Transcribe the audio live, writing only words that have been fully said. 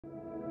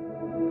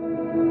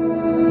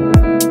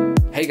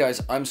Hey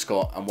guys, I'm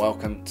Scott and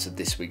welcome to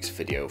this week's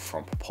video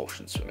from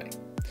Propulsion Swimming.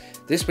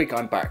 This week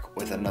I'm back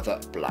with another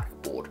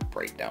Blackboard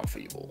breakdown for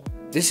you all.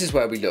 This is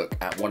where we look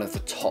at one of the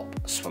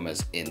top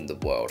swimmers in the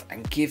world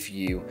and give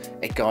you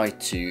a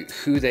guide to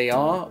who they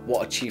are,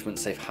 what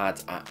achievements they've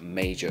had at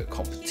major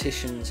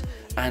competitions,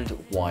 and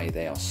why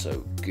they are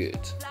so good.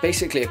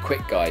 Basically a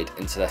quick guide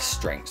into their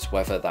strengths,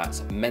 whether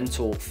that's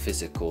mental,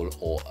 physical,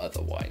 or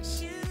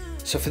otherwise.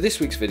 So for this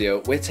week's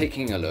video, we're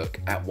taking a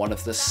look at one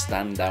of the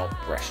standout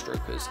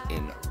breaststrokers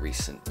in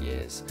recent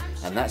years,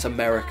 and that's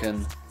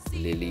American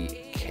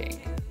Lilly King.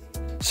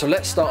 So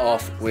let's start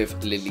off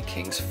with Lilly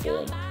King's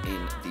form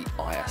in the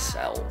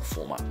ISL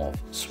format of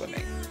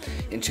swimming.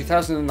 In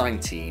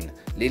 2019,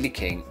 Lilly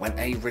King went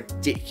a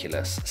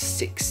ridiculous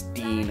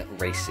 16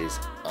 races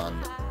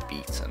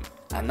unbeaten,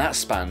 and that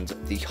spanned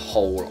the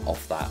whole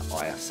of that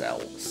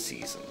ISL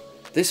season.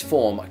 This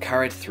form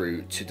carried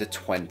through to the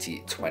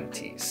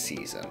 2020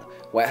 season,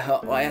 where her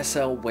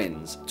ISL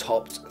wins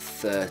topped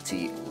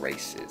 30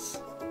 races.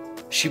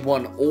 She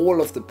won all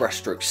of the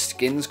breaststroke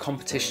skins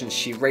competitions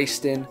she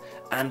raced in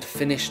and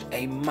finished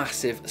a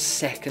massive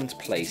second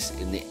place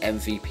in the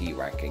MVP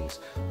rankings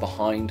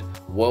behind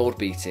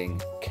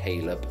world-beating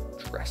Caleb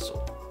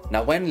Dressel.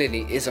 Now, when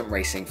Lilly isn't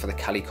racing for the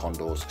Cali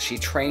Condors, she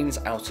trains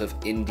out of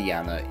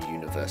Indiana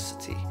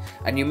University,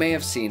 and you may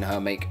have seen her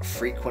make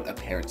frequent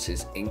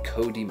appearances in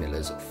Cody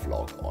Miller's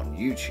vlog on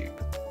YouTube.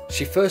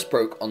 She first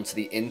broke onto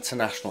the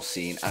international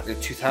scene at the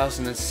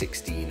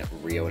 2016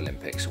 Rio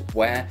Olympics,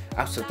 where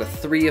out of the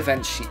 3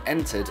 events she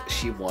entered,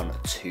 she won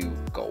 2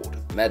 gold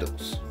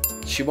medals.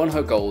 She won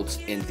her golds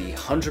in the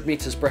 100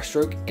 meters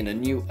breaststroke in a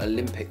new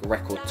Olympic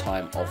record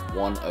time of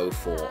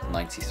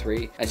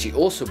 1:04.93, and she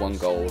also won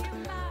gold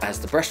as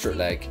the breaststroke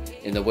leg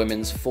in the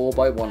women's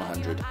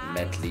 4x100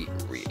 medley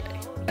relay.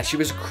 And she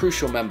was a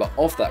crucial member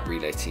of that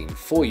relay team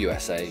for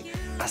USA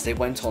as they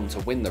went on to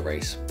win the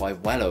race by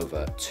well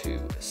over 2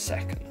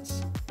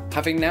 seconds.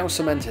 Having now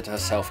cemented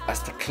herself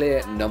as the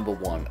clear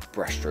 #1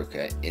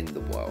 breaststroker in the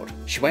world,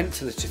 she went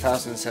to the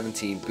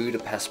 2017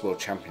 Budapest World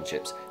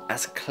Championships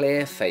as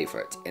clear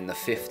favourite in the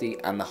 50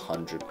 and the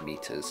 100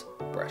 meters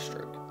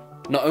breaststroke.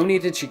 Not only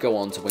did she go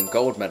on to win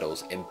gold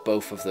medals in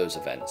both of those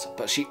events,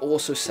 but she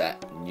also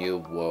set new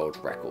world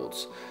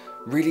records,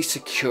 really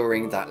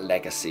securing that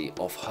legacy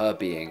of her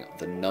being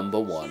the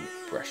 #1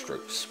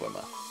 breaststroke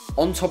swimmer.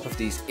 On top of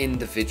these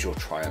individual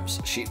triumphs,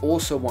 she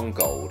also won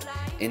gold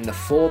in the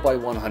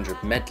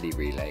 4x100 medley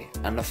relay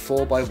and the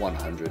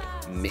 4x100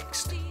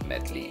 mixed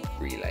medley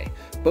relay,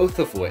 both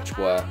of which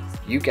were,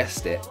 you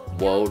guessed it,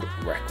 world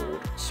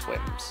record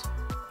swims.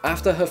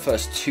 After her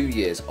first 2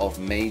 years of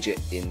major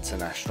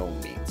international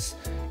meets,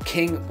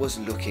 King was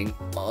looking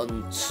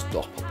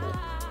unstoppable,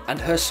 and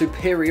her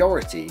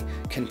superiority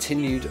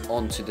continued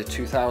on to the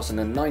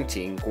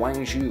 2019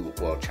 GWANGJU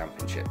World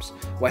Championships,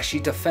 where she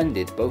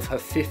defended both her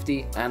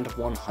 50 and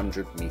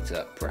 100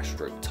 meter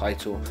breaststroke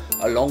title,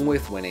 along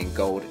with winning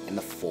gold in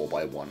the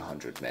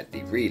 4x100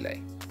 medley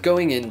relay.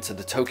 Going into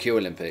the Tokyo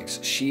Olympics,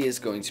 she is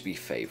going to be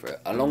favourite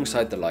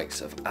alongside the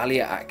likes of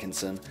Alia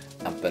Atkinson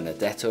and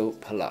Benedetto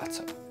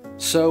Pilato.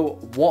 So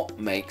what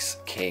makes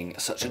King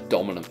such a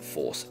dominant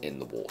force in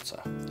the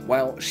water?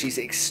 Well, she's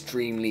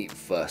extremely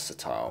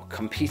versatile,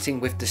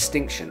 competing with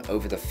distinction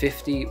over the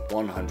 50,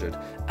 100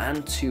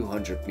 and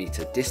 200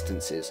 meter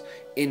distances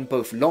in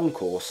both long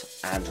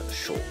course and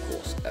short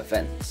course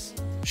events.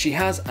 She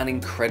has an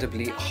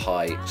incredibly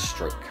high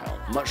stroke count,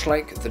 much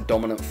like the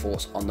dominant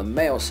force on the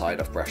male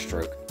side of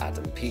breaststroke,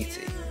 Adam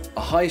Peaty. A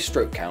high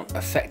stroke count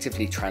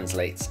effectively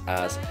translates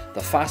as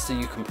the faster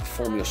you can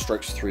perform your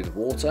strokes through the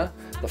water,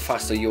 the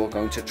faster you're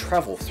going to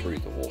travel through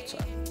the water.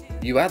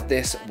 You add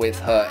this with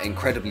her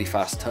incredibly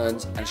fast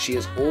turns and she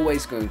is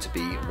always going to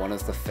be one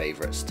of the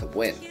favourites to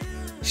win.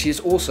 She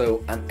is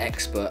also an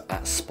expert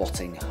at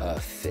spotting her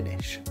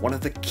finish, one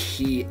of the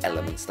key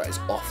elements that is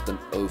often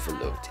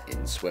overlooked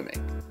in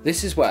swimming.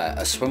 This is where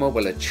a swimmer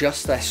will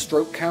adjust their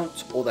stroke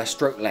count or their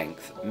stroke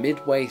length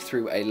midway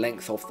through a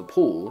length of the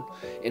pool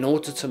in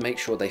order to make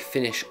sure they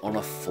finish on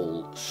a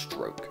full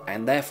stroke,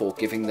 and therefore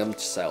giving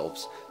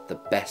themselves the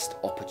best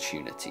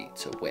opportunity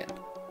to win.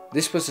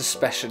 This was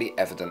especially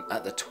evident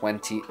at the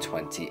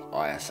 2020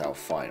 ISL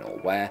final,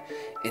 where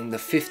in the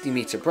 50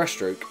 meter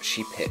breaststroke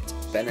she pipped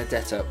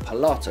Benedetto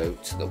Pilato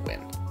to the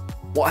win.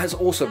 What has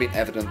also been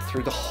evident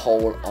through the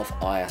whole of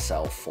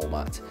ISL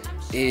format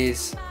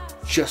is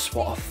just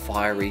what a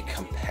fiery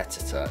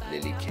competitor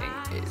Lilly King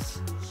is.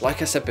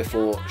 Like I said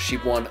before, she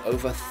won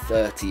over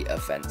 30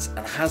 events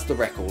and has the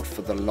record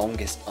for the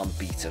longest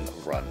unbeaten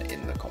run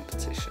in the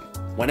competition.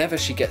 Whenever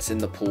she gets in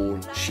the pool,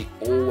 she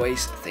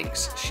always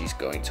thinks she's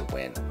going to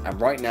win,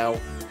 and right now,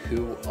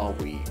 who are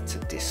we to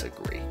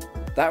disagree?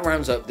 That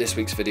rounds up this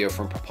week's video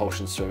from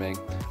Propulsion Swimming.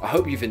 I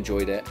hope you've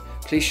enjoyed it.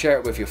 Please share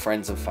it with your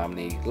friends and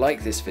family,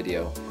 like this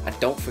video, and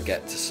don't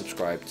forget to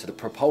subscribe to the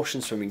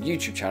Propulsion Swimming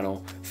YouTube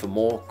channel for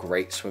more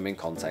great swimming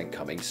content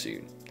coming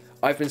soon.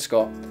 I've been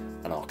Scott,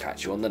 and I'll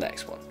catch you on the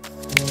next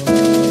one.